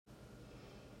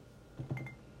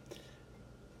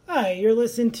Hi, you're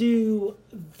listening to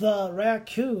the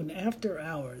Raccoon After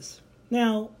Hours.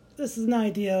 Now, this is an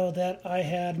idea that I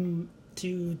had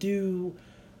to do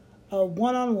a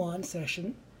one-on-one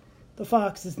session. The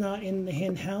fox is not in the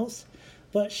hen house,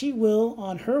 but she will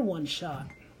on her one shot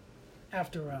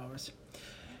after hours.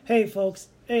 Hey, folks.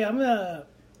 Hey, I'm going to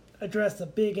address the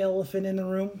big elephant in the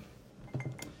room.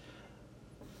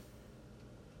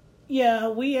 Yeah,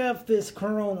 we have this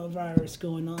coronavirus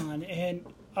going on, and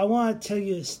I want to tell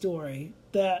you a story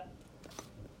that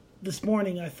this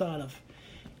morning I thought of.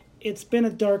 It's been a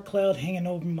dark cloud hanging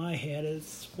over my head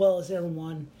as well as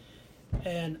everyone.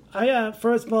 And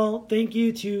first of all, thank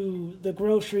you to the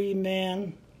grocery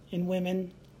man and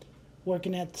women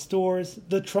working at the stores,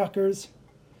 the truckers,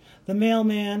 the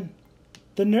mailman,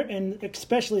 and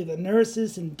especially the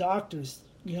nurses and doctors,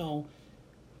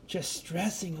 just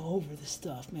stressing over this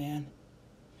stuff, man.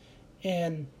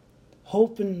 And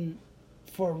hoping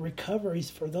for recoveries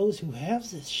for those who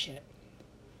have this shit.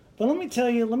 But let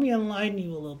me enlighten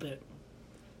you a little bit.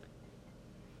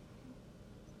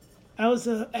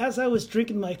 As I was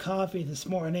drinking my coffee this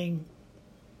morning,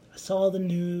 I saw the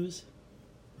news,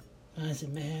 and I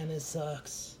said, man, this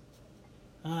sucks.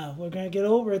 We're going to get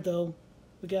over it, though.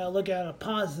 We got to look at a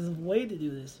positive way to do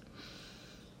this.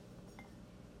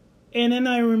 And then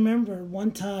I remember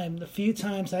one time, the few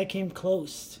times I came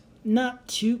close. Not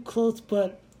too close,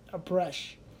 but a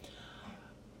brush.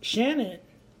 Shannon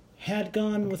had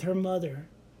gone with her mother,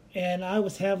 and I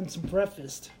was having some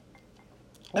breakfast.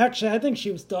 Actually, I think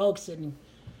she was dog sitting,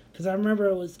 because I remember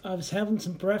I was having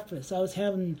some breakfast. I was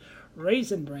having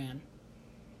Raisin Bran,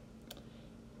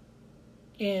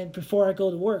 and before I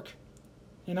go to work,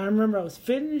 and I remember I was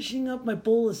finishing up my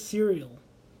bowl of cereal,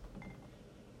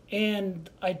 and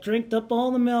I drank up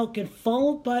all the milk, and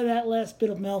followed by that last bit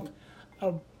of milk,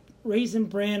 a Raisin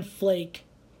Bran flake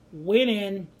went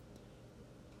in,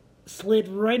 slid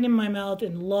right in my mouth,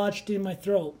 and lodged in my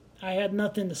throat. I had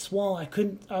nothing to swallow.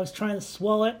 I was trying to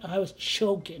swallow it. I was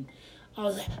choking. I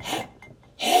was like,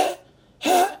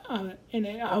 and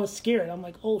I was scared. I'm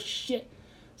like, oh shit.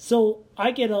 So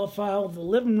I get off out of the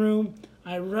living room.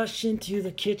 I rush into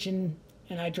the kitchen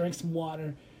and I drank some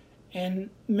water and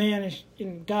managed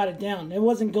and got it down. It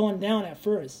wasn't going down at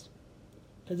first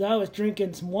because I was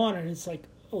drinking some water and it's like,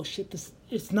 oh shit,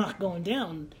 it's not going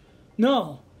down.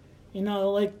 No.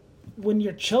 Like when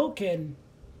you're choking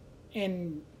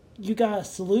and you got a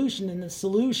solution and the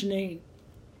solution ain't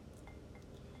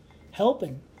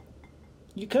helping,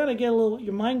 you kind of get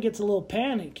your mind gets a little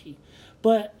panicky,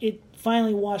 but it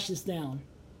finally washes down.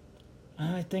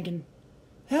 And I'm thinking,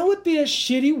 that would be a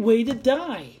shitty way to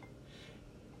die.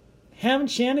 Having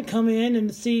Shannon come in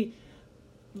and see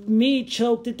me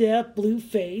choke to death, blue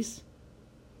face,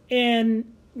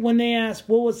 and when they asked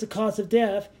what was the cause of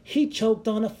death, he choked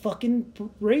on a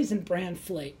fucking Raisin Bran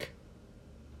flake.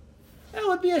 That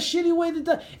would be a shitty way to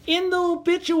die. In the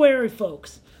obituary,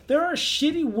 folks, there are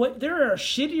shittier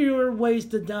ways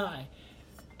to die.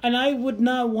 And I would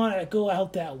not want to go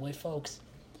out that way, folks.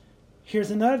 Here's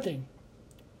another thing.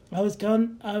 I was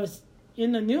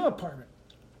in the new apartment.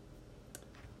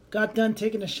 Got done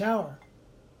taking a shower.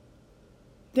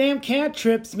 Damn cat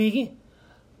trips me.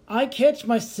 I catch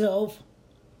myself,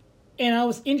 and I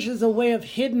was inches away of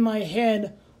hitting my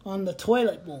head on the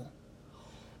toilet bowl.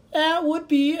 That would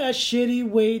be a shitty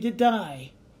way to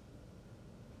die.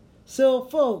 So,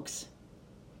 folks,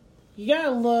 you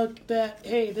gotta look that,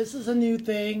 hey, this is a new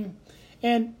thing.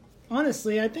 And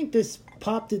honestly, I think this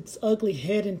popped its ugly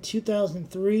head in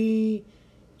 2003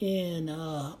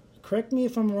 in, correct me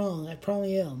if I'm wrong, I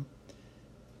probably am.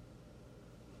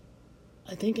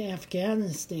 I think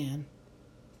Afghanistan.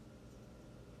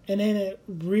 And then it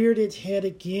reared its head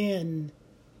again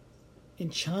in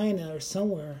China or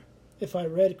somewhere, if I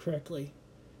read correctly.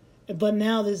 But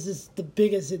now this is the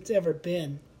biggest it's ever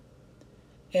been.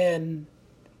 And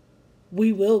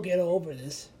we will get over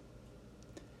this.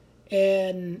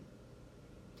 And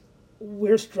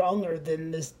we're stronger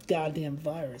than this goddamn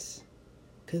virus.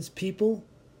 Because people,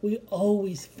 we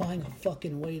always find a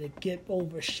fucking way to get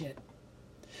over shit.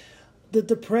 The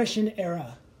Depression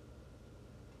era.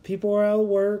 People are out of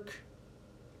work.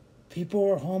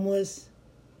 People are homeless.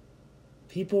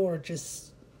 People are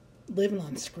just living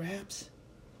on scraps.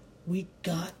 We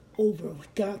got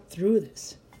through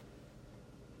this.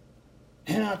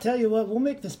 And I'll tell you what, we'll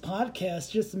make this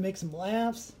podcast just to make some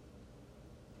laughs.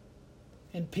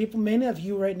 And people, many of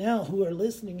you right now who are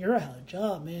listening, you're out of a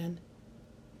job, man.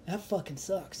 That fucking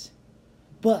sucks.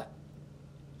 But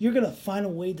you're going to find a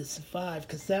way to survive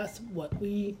because that's what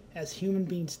we as human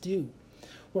beings do.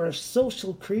 We're a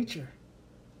social creature.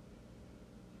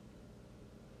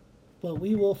 But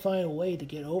we will find a way to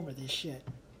get over this shit.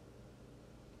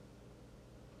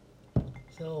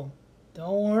 So,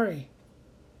 don't worry.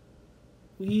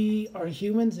 We are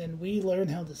humans and we learn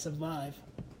how to survive.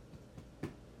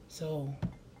 So,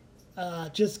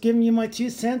 just giving you my 2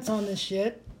 cents on this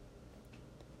shit.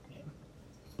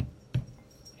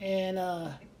 And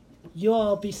you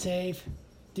all be safe.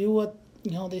 Do what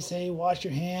they say. Wash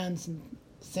your hands and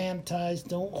sanitize.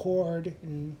 Don't hoard.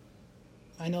 And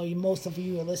I know most of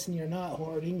you are listening. You're not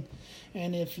hoarding.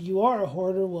 And if you are a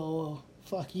hoarder, well,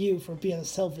 fuck you for being a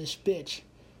selfish bitch.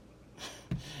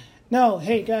 No,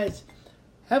 hey guys,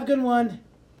 have a good one.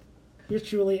 You're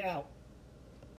truly out.